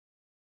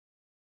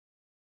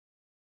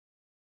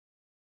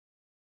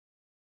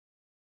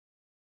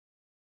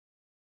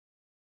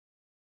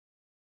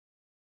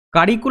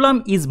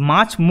Curriculum is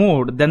much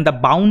more than the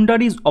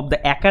boundaries of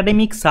the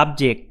academic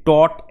subject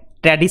taught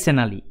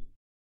traditionally.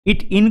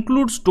 It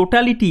includes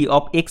totality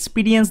of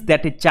experience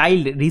that a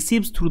child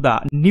receives through the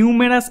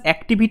numerous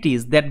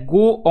activities that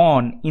go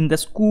on in the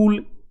school,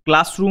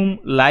 classroom,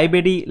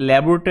 library,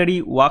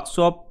 laboratory,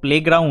 workshop,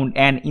 playground,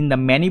 and in the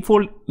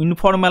manifold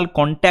informal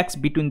contacts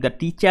between the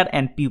teacher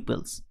and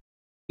pupils.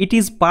 It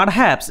is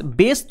perhaps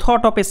best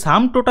thought of a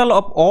sum total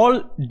of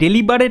all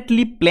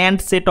deliberately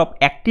planned set of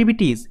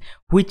activities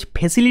which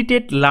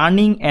facilitate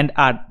learning and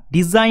are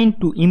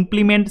designed to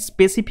implement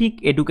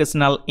specific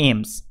educational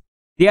aims.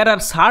 There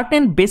are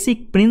certain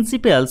basic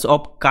principles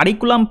of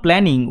curriculum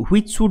planning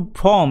which should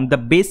form the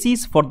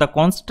basis for the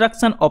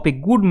construction of a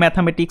good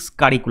mathematics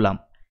curriculum.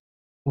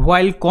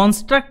 While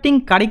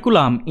constructing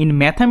curriculum in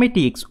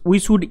mathematics, we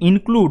should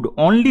include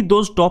only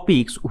those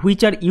topics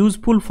which are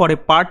useful for a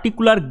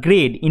particular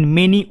grade in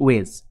many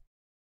ways.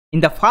 In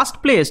the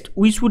first place,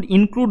 we should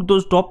include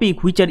those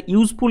topics which are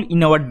useful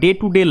in our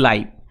day-to-day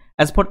life.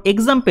 As for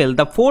example,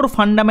 the four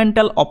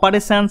fundamental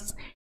operations: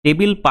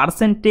 table,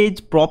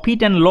 percentage,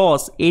 profit and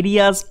loss,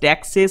 areas,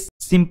 taxes,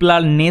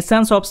 simpler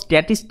notions of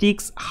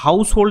statistics,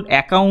 household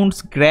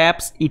accounts,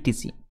 graphs,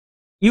 etc.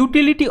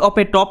 Utility of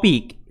a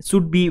topic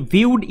should be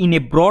viewed in a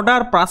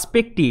broader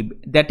perspective,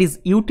 that is,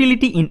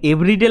 utility in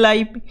everyday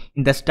life,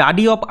 in the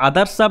study of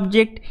other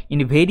subjects,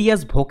 in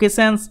various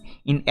vocations,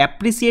 in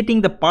appreciating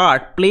the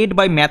part played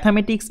by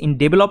mathematics in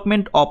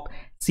development of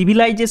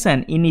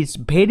civilization in its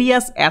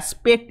various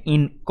aspects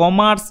in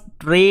commerce,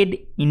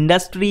 trade,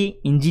 industry,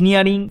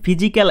 engineering,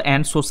 physical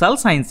and social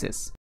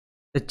sciences.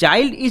 The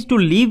child is to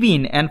live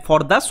in and for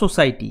the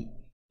society.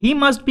 He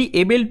must be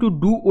able to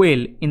do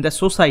well in the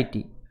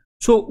society.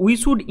 So we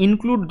should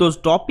include those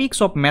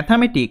topics of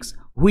mathematics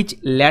which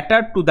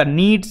cater to the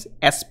needs,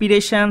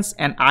 aspirations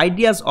and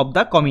ideas of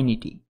the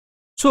community.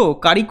 So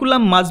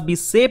curriculum must be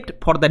shaped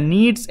for the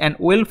needs and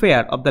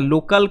welfare of the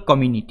local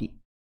community.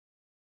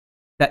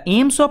 The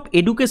aims of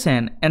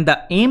education and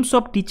the aims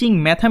of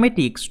teaching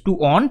mathematics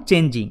to on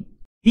changing.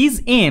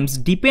 These aims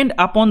depend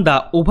upon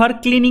the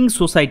overcleaning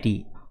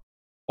society.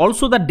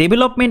 Also, the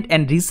development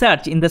and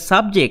research in the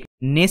subject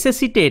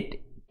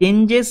necessitate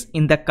changes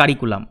in the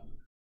curriculum.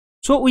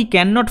 So we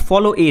cannot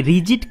follow a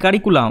rigid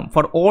curriculum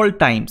for all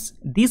times.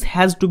 This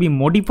has to be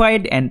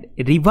modified and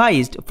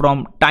revised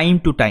from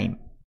time to time.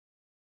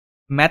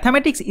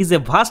 Mathematics is a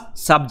vast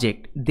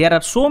subject. There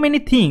are so many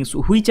things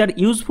which are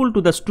useful to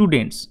the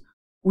students.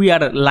 We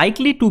are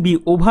likely to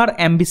be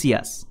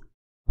over-ambitious.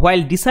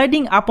 While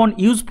deciding upon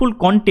useful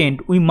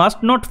content, we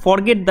must not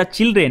forget the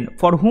children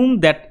for whom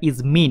that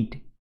is meant.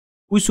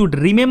 We should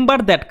remember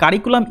that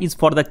curriculum is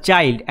for the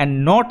child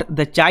and not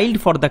the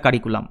child for the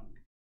curriculum.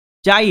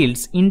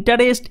 Child's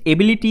interest,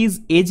 abilities,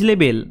 age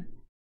level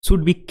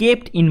should be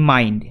kept in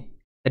mind.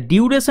 The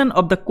duration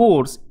of the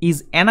course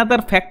is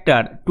another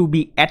factor to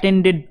be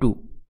attended to.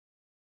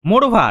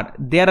 Moreover,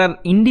 there are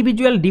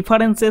individual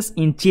differences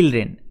in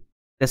children.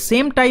 The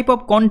same type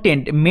of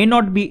content may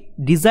not be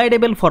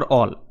desirable for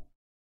all.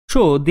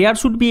 So, there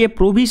should be a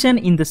provision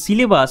in the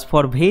syllabus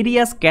for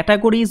various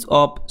categories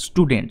of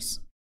students.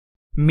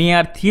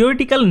 Mere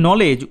theoretical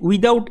knowledge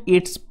without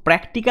its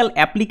practical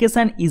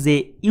application is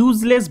a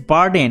useless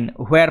burden,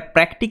 where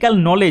practical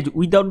knowledge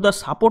without the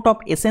support of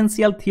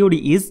essential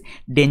theory is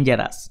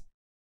dangerous.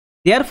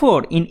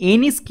 Therefore, in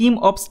any scheme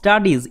of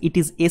studies, it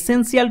is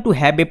essential to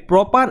have a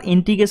proper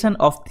integration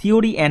of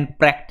theory and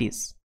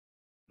practice.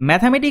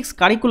 Mathematics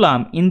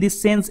curriculum in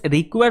this sense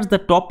requires the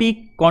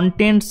topic,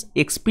 contents,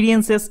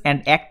 experiences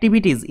and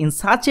activities in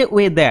such a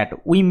way that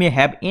we may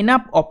have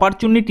enough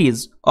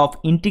opportunities of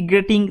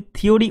integrating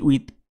theory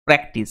with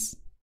practice.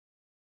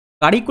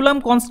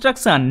 Curriculum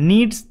construction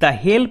needs the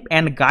help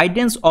and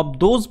guidance of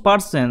those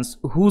persons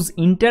whose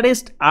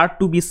interests are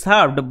to be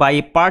served by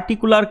a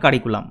particular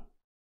curriculum.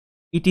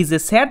 It is a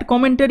sad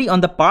commentary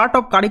on the part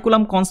of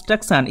curriculum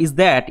construction is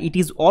that it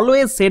is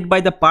always said by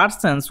the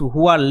persons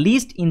who are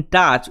least in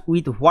touch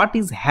with what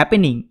is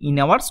happening in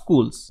our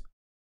schools.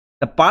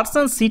 The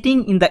persons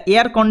sitting in the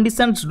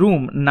air-conditioned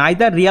room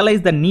neither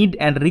realize the need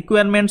and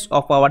requirements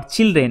of our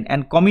children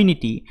and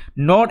community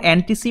nor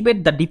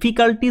anticipate the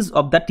difficulties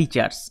of the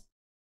teachers.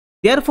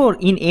 Therefore,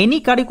 in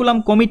any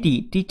curriculum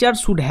committee,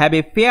 teachers should have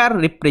a fair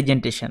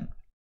representation.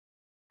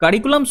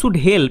 Curriculum should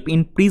help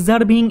in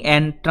preserving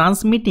and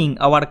transmitting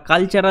our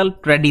cultural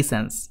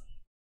traditions.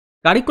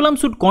 Curriculum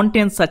should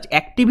contain such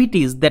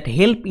activities that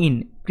help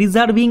in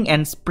preserving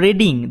and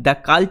spreading the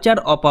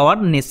culture of our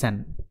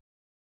nation.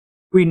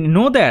 We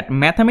know that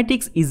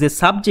mathematics is a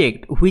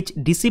subject which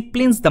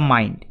disciplines the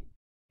mind.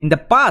 In the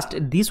past,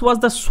 this was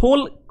the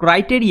sole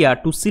criteria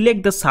to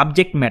select the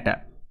subject matter.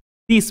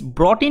 This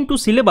brought into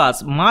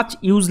syllabus much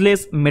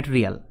useless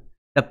material.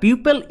 The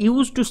pupil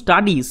used to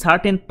study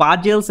certain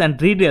puzzles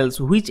and riddles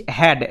which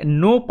had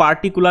no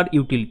particular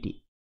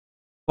utility.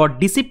 For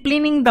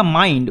disciplining the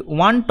mind,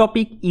 one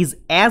topic is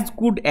as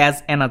good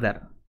as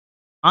another.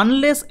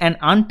 Unless and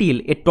until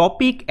a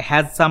topic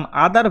has some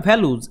other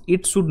values,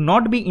 it should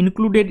not be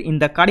included in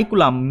the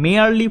curriculum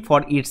merely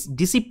for its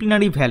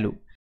disciplinary value.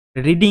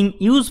 Reading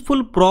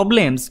useful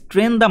problems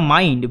train the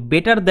mind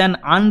better than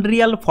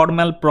unreal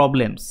formal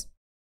problems.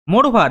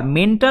 Moreover,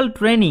 mental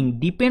training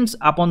depends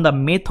upon the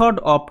method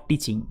of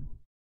teaching.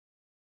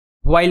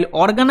 While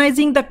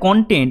organizing the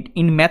content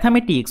in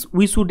mathematics,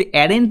 we should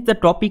arrange the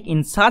topic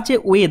in such a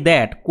way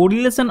that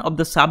correlation of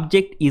the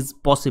subject is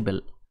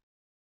possible.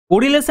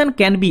 Correlation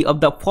can be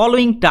of the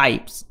following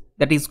types,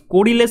 that is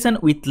correlation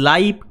with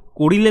life,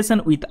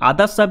 correlation with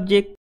other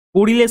subject,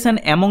 correlation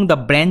among the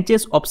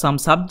branches of some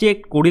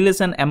subject,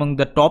 correlation among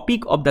the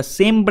topic of the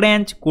same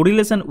branch,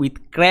 correlation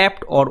with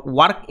craft or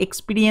work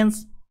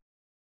experience.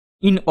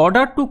 In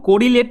order to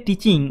correlate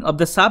teaching of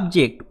the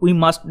subject, we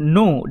must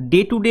know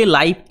day-to-day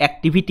life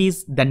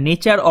activities, the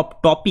nature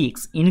of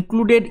topics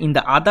included in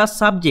the other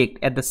subject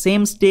at the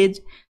same stage,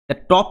 the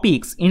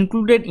topics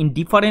included in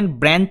different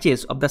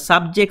branches of the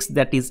subjects,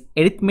 that is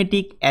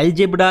arithmetic,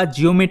 algebra,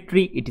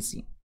 geometry,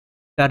 etc.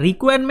 The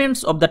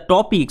requirements of the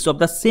topics of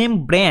the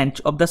same branch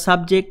of the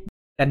subject,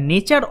 the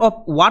nature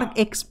of work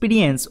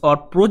experience or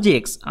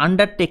projects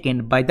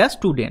undertaken by the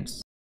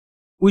students.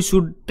 We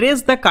should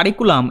trace the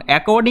curriculum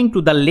according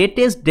to the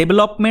latest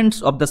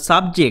developments of the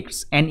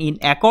subjects and in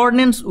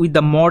accordance with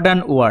the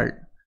modern world.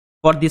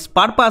 For this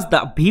purpose,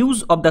 the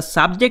views of the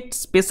subject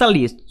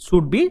specialists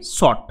should be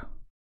sought.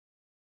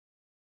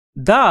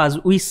 Thus,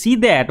 we see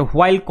that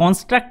while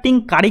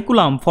constructing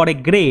curriculum for a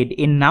grade,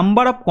 a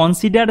number of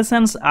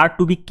considerations are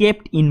to be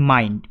kept in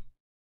mind.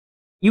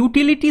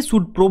 Utility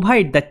should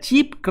provide the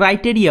chief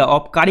criteria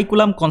of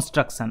curriculum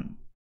construction.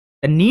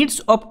 The needs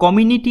of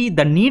community,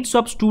 the needs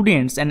of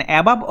students, and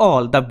above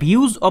all, the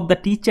views of the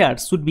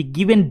teachers should be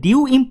given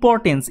due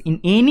importance in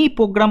any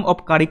program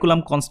of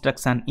curriculum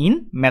construction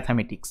in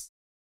mathematics.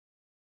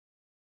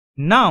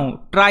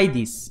 Now, try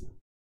this.